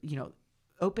 they're,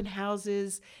 open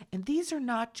houses. And these are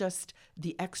not just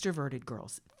the extroverted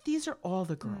girls. These are all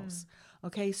the girls.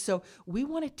 Okay, so we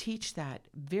want to teach that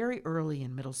very early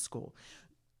in middle school.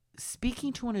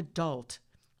 Speaking to an adult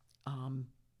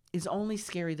is only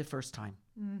scary the first time,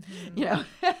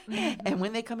 and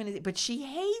when they come in, but she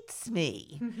hates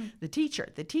me. The teacher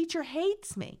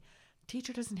hates me. The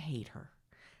teacher doesn't hate her.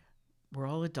 We're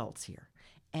all adults here.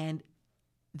 And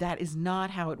that is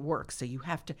not how it works. So you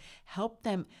have to help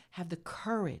them have the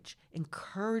courage,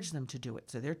 encourage them to do it.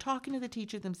 So they're talking to the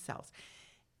teacher themselves.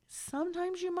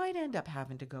 Sometimes you might end up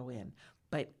having to go in,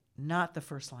 but not the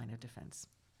first line of defense.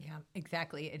 Yeah,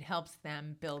 exactly. It helps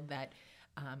them build that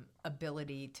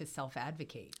ability to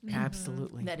self-advocate.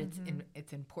 Absolutely. That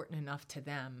it's important enough to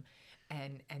them,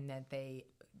 and that they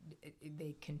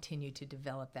continue to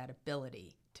develop that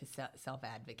ability to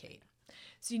self-advocate.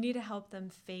 So you need to help them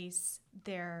face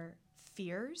their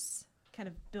fears, kind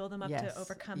of build them up to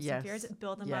overcome some fears,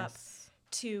 build them up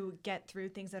to get through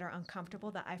things that are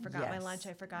uncomfortable, that I forgot my lunch,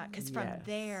 I forgot. Because from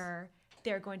there,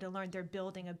 they're going to learn. They're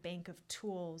building a bank of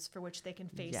tools for which they can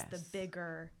face the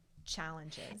bigger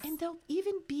challenges. And they'll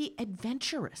even be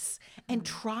adventurous and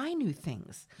try new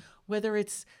things, whether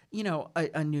it's,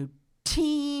 a new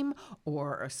team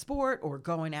or a sport or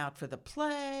going out for the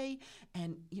play.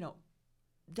 And,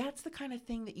 that's the kind of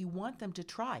thing that you want them to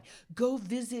try. Go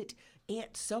visit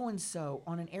Aunt so-and-so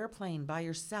on an airplane by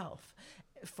yourself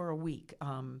for a week.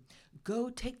 Go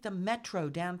take the metro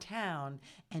downtown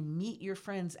and meet your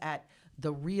friends at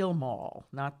the real mall,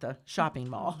 not the shopping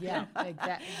mall. Yeah,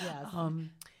 exactly. Yes.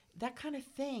 That kind of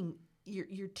thing,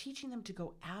 you're teaching them to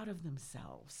go out of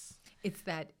themselves. It's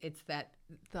that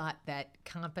thought that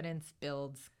competence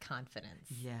builds confidence.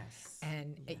 Yes.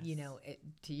 And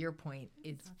to your point,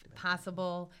 it's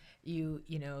possible. You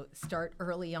start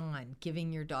early on,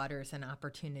 giving your daughters an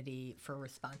opportunity for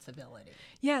responsibility.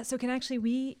 Yeah. So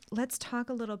let's talk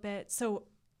a little bit. So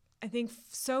I think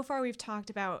so far we've talked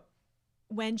about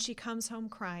when she comes home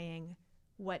crying,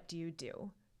 what do you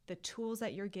do? The tools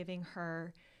that you're giving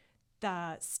her,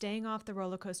 the staying off the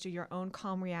roller coaster, your own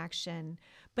calm reaction.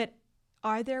 But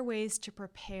are there ways to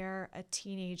prepare a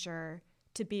teenager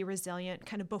to be resilient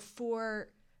kind of before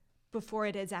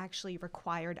it is actually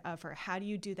required of her? How do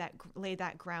you do that, lay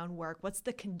that groundwork? What's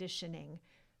the conditioning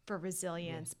for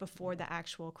resilience before the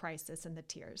actual crisis and the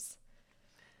tears?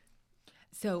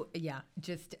 So,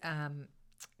 just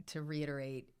to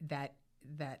reiterate that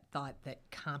thought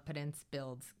that competence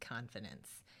builds confidence.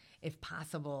 If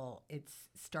possible, it's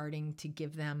starting to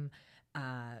give them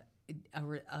a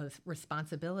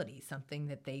responsibility, something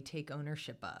that they take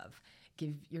ownership of.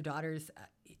 Give your daughters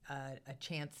a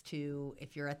chance to,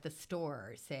 if you're at the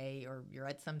store, say, or you're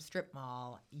at some strip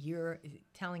mall, you're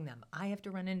telling them, I have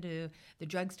to run into the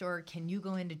drugstore. Can you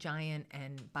go into Giant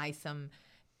and buy some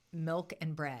milk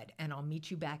and bread, and I'll meet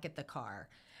you back at the car?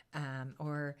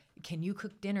 Or can you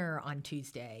cook dinner on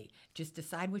Tuesday? Just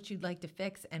decide what you'd like to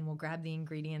fix and we'll grab the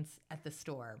ingredients at the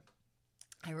store.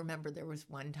 I remember there was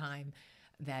one time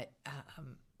that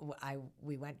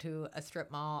we went to a strip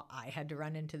mall. I had to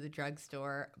run into the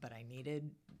drugstore, but I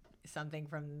needed something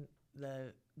from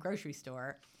the grocery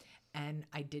store. And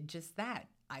I did just that.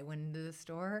 I went into the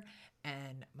store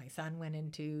and my son went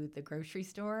into the grocery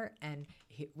store, and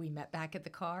we met back at the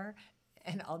car.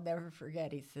 And I'll never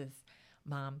forget, he says,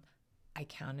 Mom, I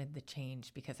counted the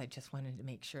change because I just wanted to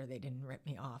make sure they didn't rip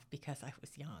me off because I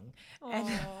was young.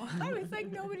 Aww. And I was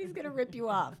like, nobody's going to rip you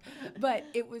off. But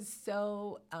it was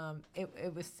so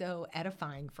it was so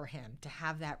edifying for him to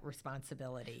have that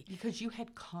responsibility. Because you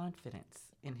had confidence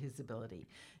in his ability.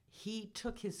 He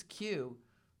took his cue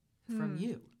from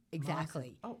you.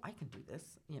 Exactly. Mom said, I can do this,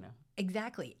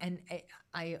 Exactly. And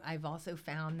I've also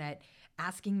found that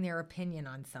asking their opinion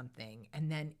on something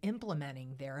and then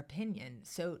implementing their opinion.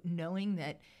 So knowing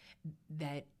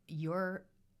that you're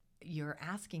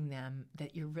asking them,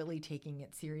 that you're really taking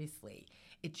it seriously.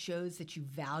 It shows that you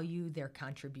value their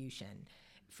contribution.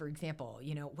 For example,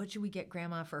 what should we get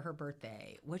Grandma for her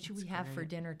birthday? What should we have for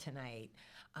dinner tonight?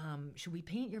 Should we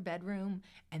paint your bedroom?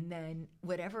 And then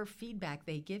whatever feedback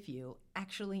they give you,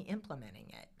 actually implementing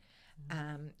it.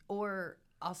 Or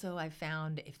also I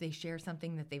found if they share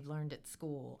something that they've learned at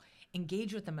school,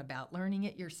 engage with them about learning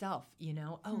it yourself.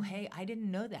 Hey, I didn't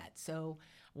know that. So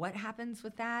what happens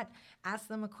with that? Ask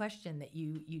them a question that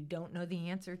you don't know the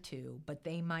answer to, but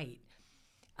they might.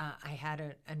 I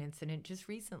had an incident just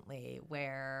recently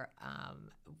where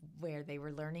they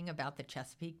were learning about the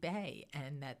Chesapeake Bay,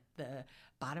 and that the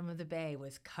bottom of the bay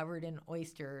was covered in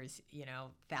oysters,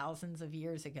 thousands of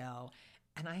years ago.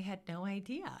 And I had no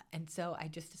idea. And so I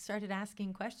just started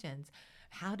asking questions.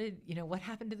 What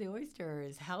happened to the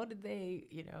oysters? How did they,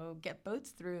 get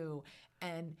boats through?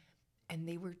 And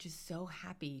they were just so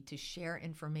happy to share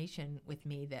information with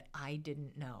me that I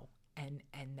didn't know.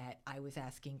 And that I was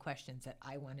asking questions that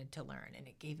I wanted to learn. And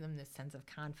it gave them this sense of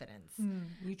confidence.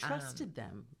 You trusted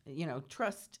them.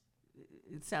 Trust,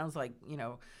 it sounds like,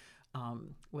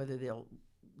 whether they'll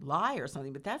lie or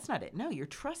something, but that's not it. No, you're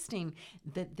trusting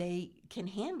that they can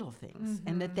handle things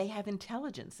and that they have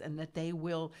intelligence and that they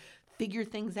will figure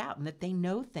things out and that they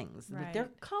know things, and that they're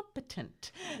Right.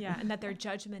 competent. Yeah, and that their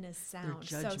judgment is sound.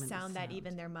 judgment So is sound that sound.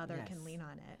 even their mother Yes. can lean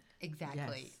on it.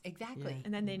 Exactly. Yes. Exactly. Yeah.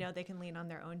 And then they know they can lean on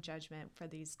their own judgment for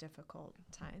these difficult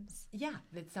times. Yeah,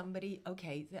 that somebody,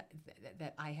 okay,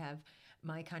 that I have,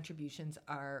 my contributions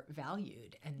are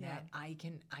valued, and Yeah. that I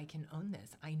can own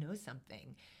this. I know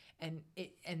something, and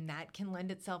that can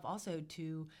lend itself also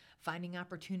to finding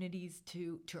opportunities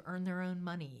to earn their own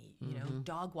money. You know,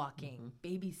 dog walking,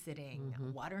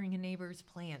 babysitting, watering a neighbor's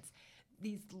plants.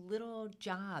 These little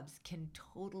jobs can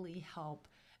totally help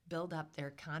build up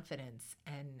their confidence,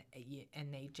 and it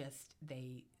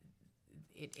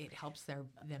helps them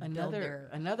build their.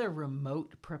 Another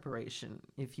remote preparation,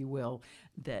 if you will,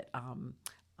 that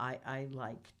I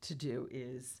like to do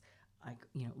is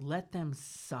let them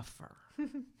suffer.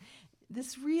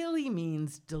 This really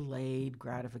means delayed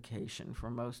gratification for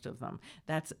most of them.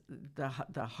 That's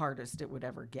the hardest it would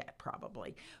ever get,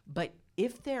 probably. But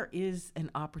if there is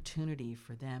an opportunity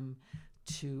for them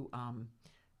to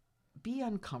be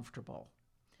uncomfortable,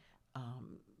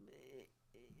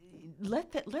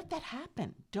 let that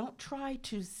happen. Don't try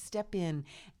to step in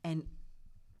and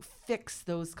fix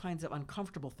those kinds of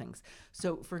uncomfortable things.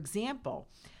 So, for example,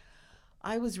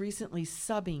 I was recently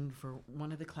subbing for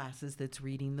one of the classes that's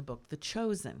reading the book The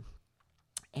Chosen.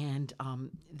 And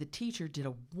the teacher did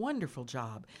a wonderful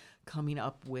job coming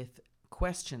up with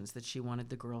questions that she wanted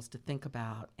the girls to think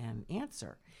about and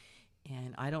answer.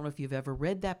 And I don't know if you've ever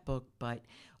read that book, but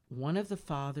one of the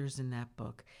fathers in that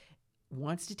book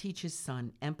wants to teach his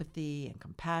son empathy and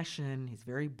compassion. He's a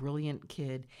very brilliant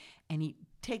kid, and he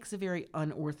takes a very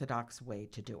unorthodox way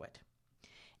to do it.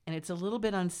 And it's a little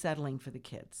bit unsettling for the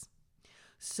kids.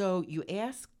 So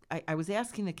I was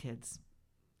asking the kids,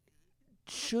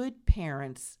 should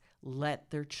parents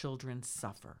let their children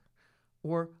suffer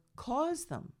or cause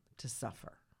them to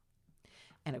suffer?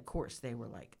 And of course they were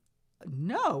like,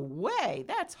 no way,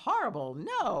 that's horrible.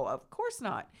 No, of course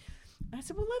not. And I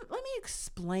said, well, let me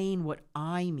explain what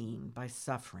I mean by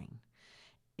suffering.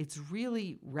 It's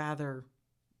really rather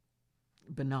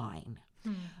benign.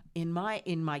 In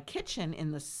my kitchen in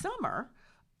the summer,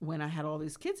 when I had all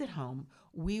these kids at home,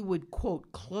 we would, quote,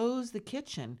 close the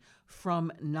kitchen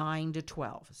from 9 to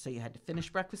 12. So you had to finish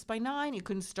breakfast by 9. You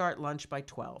couldn't start lunch by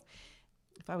 12.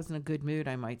 If I was in a good mood,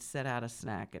 I might set out a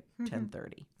snack at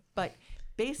 10:30. But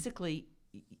basically,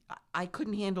 I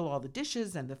couldn't handle all the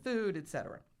dishes and the food,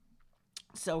 etc.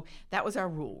 So that was our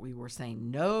rule. We were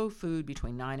saying no food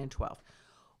between 9 and 12.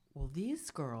 Well,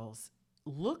 these girls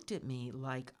looked at me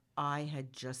like I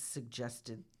had just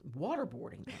suggested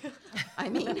waterboarding them. I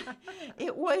mean,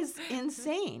 it was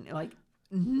insane. Like,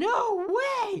 no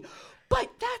way, but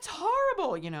that's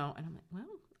horrible, And I'm like,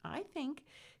 well, I think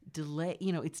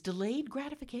it's delayed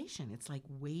gratification. It's like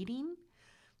waiting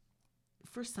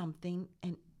for something,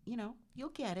 and, you'll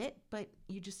get it, but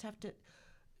you just have to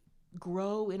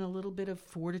grow in a little bit of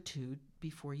fortitude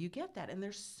before you get that. And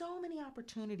there's so many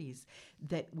opportunities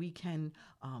that we can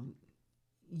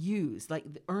use, like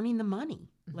earning the money,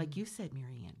 like you said,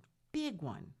 Marianne, big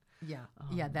one.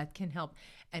 Yeah, that can help.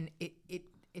 And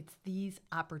it's these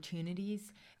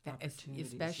opportunities that,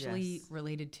 especially yes.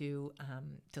 related to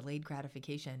delayed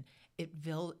gratification, it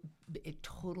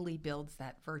totally builds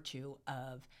that virtue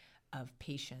of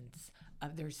patience.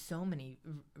 There's so many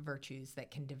virtues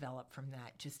that can develop from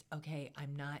that. Just, okay,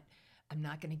 I'm not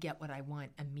going to get what I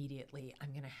want immediately.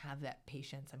 I'm going to have that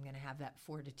patience. I'm going to have that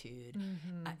fortitude.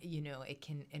 It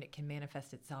can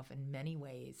manifest itself in many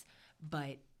ways,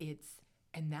 but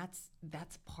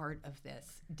that's part of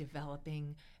this,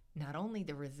 developing not only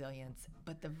the resilience,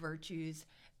 but the virtues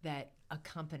that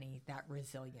accompany that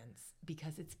resilience,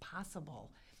 because it's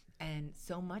possible. And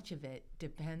so much of it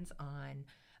depends on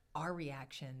our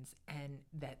reactions, and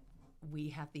that we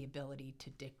have the ability to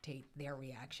dictate their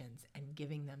reactions and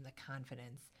giving them the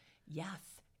confidence. Yes,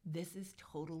 this is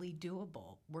totally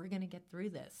doable. We're going to get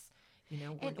through this.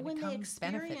 And when they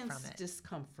experience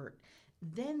discomfort,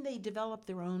 then they develop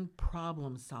their own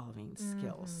problem-solving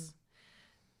skills.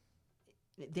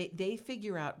 They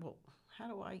figure out, well, how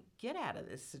do I get out of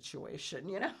this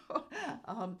situation,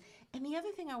 And the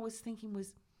other thing I was thinking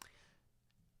was,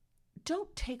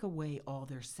 don't take away all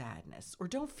their sadness, or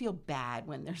don't feel bad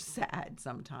when they're sad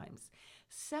sometimes.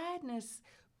 Sadness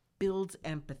builds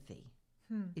empathy.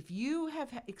 If you have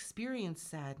experienced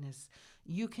sadness,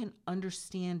 you can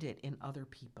understand it in other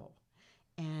people.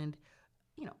 And,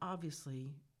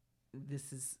 obviously,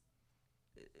 this is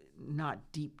not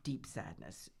deep, deep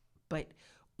sadness. But,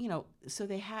 so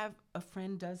they have a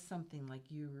friend does something like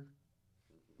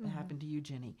happened to you,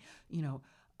 Jenny.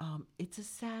 It's a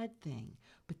sad thing,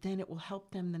 but then it will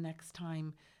help them the next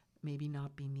time maybe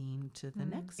not be mean to the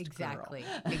next Exactly.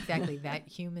 girl. Exactly. That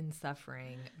human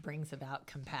suffering brings about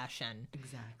compassion.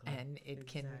 Exactly. And it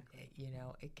can, Exactly.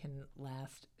 it can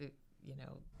last,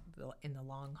 in the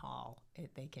long haul.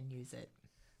 They can use it.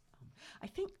 I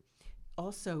think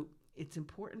also it's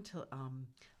important to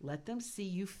let them see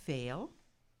you fail,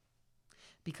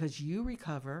 because you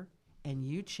recover and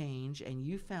you change and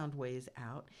you found ways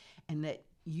out, and that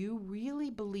you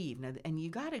really believe. Now, and you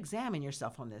got to examine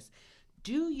yourself on this.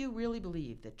 Do you really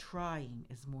believe that trying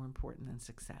is more important than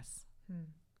success?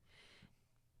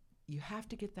 You have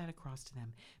to get that across to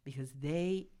them, because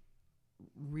they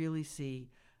really see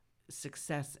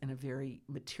success in a very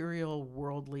material,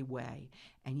 worldly way.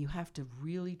 And you have to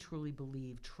really, truly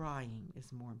believe trying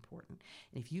is more important.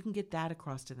 And if you can get that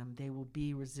across to them, they will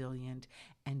be resilient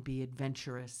and be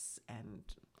adventurous and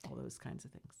all those kinds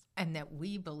of things. And that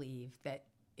we believe that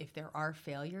if there are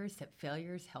failures, that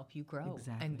failures help you grow.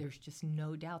 Exactly. And there's just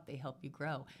no doubt they help you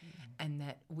grow. And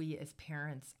that we as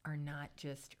parents are not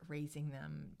just raising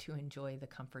them to enjoy the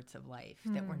comforts of life,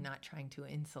 that we're not trying to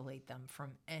insulate them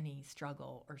from any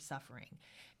struggle or suffering,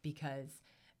 because,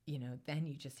 then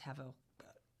you just have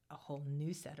a whole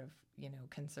new set of,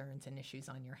 concerns and issues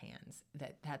on your hands.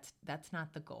 That's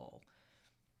not the goal.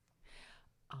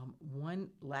 One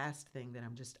last thing that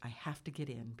I have to get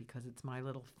in because it's my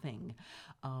little thing.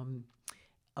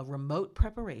 A remote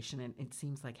preparation, and it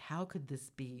seems like, how could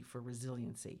this be for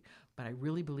resiliency? But I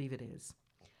really believe it is.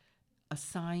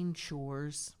 Assign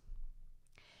chores.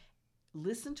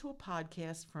 Listen to a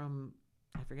podcast from,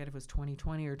 I forget if it was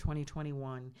 2020 or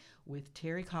 2021, with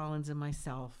Terry Collins and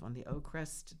myself on the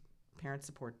Oakcrest Parent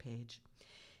Support page.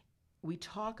 We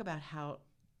talk about how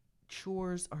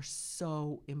chores are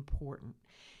so important.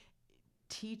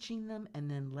 Teaching them and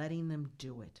then letting them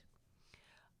do it.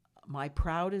 My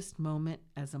proudest moment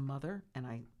as a mother,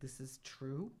 and this is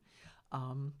true,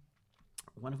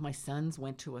 one of my sons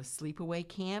went to a sleepaway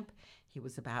camp. He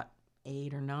was about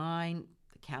 8 or 9.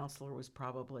 The counselor was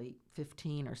probably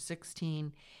 15 or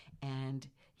 16, and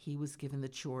he was given the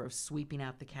chore of sweeping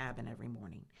out the cabin every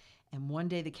morning. And one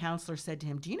day the counselor said to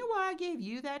him, "Do you know why I gave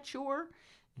you that chore?"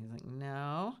 He's like,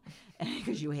 "No,"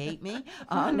 because you hate me.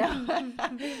 No,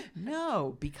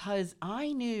 no, because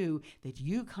I knew that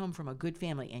you come from a good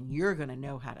family and you're going to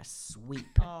know how to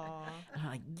sweep. Aww. And I'm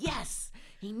like, yes,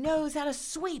 he knows how to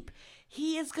sweep.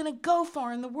 He is going to go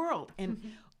far in the world.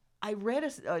 And I read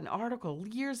an article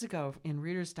years ago in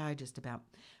Reader's Digest about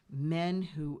men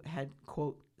who had,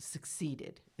 quote,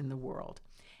 succeeded in the world.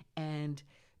 And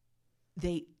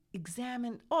they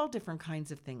examined all different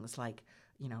kinds of things, like,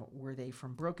 were they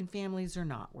from broken families or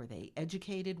not? Were they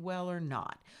educated well or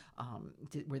not?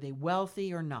 Were they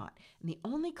wealthy or not? And the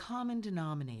only common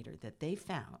denominator that they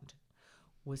found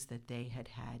was that they had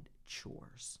had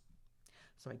chores.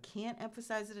 So I can't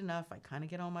emphasize it enough. I kind of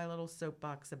get on my little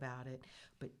soapbox about it,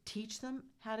 but teach them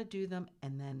how to do them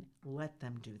and then let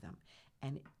them do them.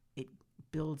 And it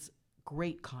builds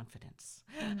great confidence.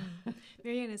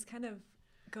 Marianne, this kind of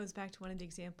goes back to one of the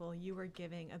example you were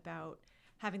giving about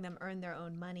having them earn their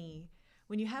own money.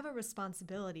 When you have a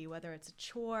responsibility, whether it's a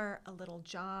chore, a little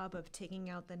job of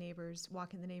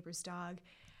walking the neighbor's dog,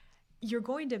 you're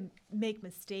going to make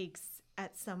mistakes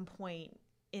at some point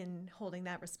in holding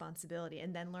that responsibility,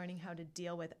 and then learning how to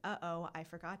deal with, I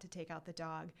forgot to take out the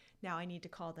dog. Now I need to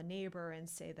call the neighbor and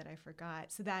say that I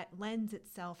forgot. So that lends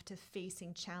itself to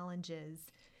facing challenges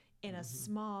in a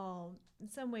small, in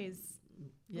some ways,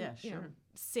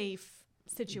 safe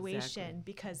situation. Exactly.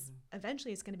 Because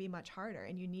eventually it's going to be much harder,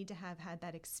 and you need to have had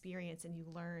that experience, and you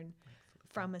learn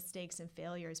from mistakes and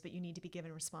failures, but you need to be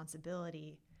given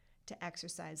responsibility to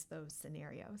exercise those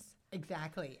scenarios.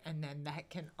 Exactly. And then that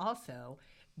can also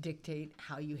dictate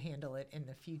how you handle it in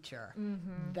the future.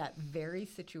 That very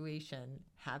situation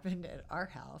happened at our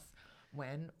house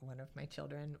when one of my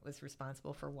children was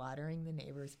responsible for watering the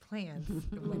neighbor's plants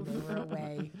when they were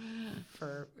away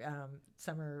for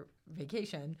summer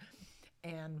vacation.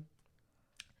 And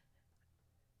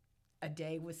a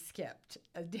day was skipped,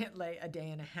 a day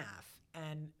and a half.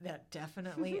 And that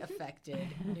definitely affected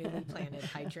newly planted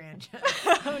hydrangeas.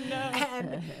 Oh, no.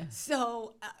 And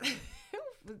so,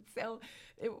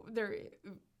 it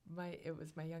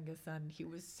was my youngest son. He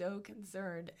was so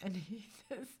concerned, and he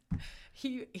says,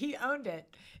 he owned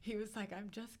it. He was like, "I'm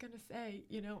just going to say,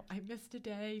 I missed a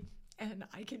day, and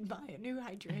I can buy a new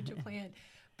hydrangea plant."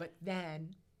 But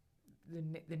then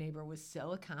the neighbor was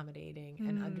so accommodating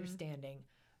and understanding.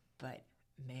 But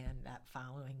man, that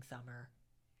following summer,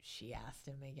 she asked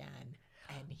him again,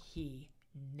 and he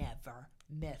never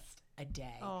missed a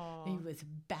day. Oh. He was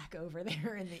back over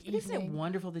there in the But isn't it evening.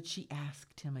 wonderful that she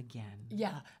asked him again?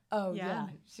 Yeah. Oh, Yeah.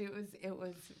 yeah. It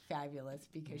was fabulous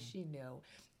because she knew.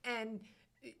 And,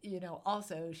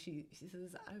 also she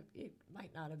says, it might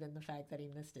not have been the fact that he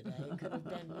missed a day. It could have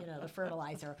been, the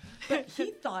fertilizer. But he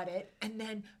thought it. And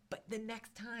then, but the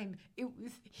next time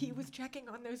he was checking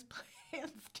on those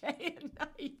plants day and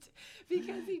night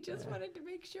because he just wanted to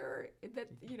make sure that,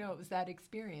 it was that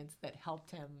experience that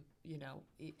helped him,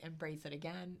 embrace it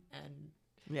again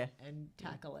and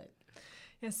tackle it.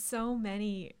 Yeah, so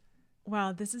many.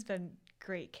 Wow, this has been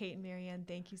great, Kate and Marianne.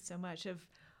 Thank you so much.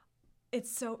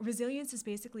 Resilience is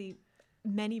basically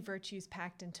many virtues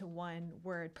packed into one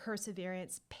word: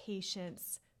 perseverance,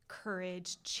 patience,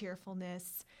 courage,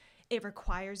 cheerfulness. It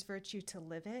requires virtue to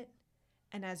live it.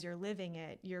 And as you're living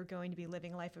it, you're going to be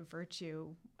living a life of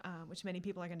virtue, which many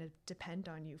people are going to depend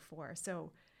on you for.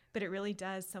 But it really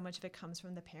does. So much of it comes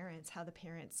from the parents, how the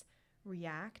parents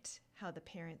react, how the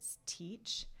parents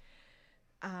teach.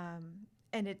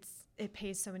 And it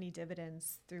pays so many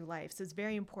dividends through life. So it's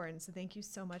very important. So thank you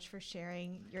so much for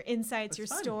sharing your insights, your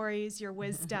stories, your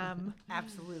wisdom.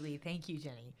 Absolutely. Thank you,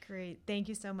 Jenny. Great. Thank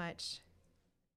you so much.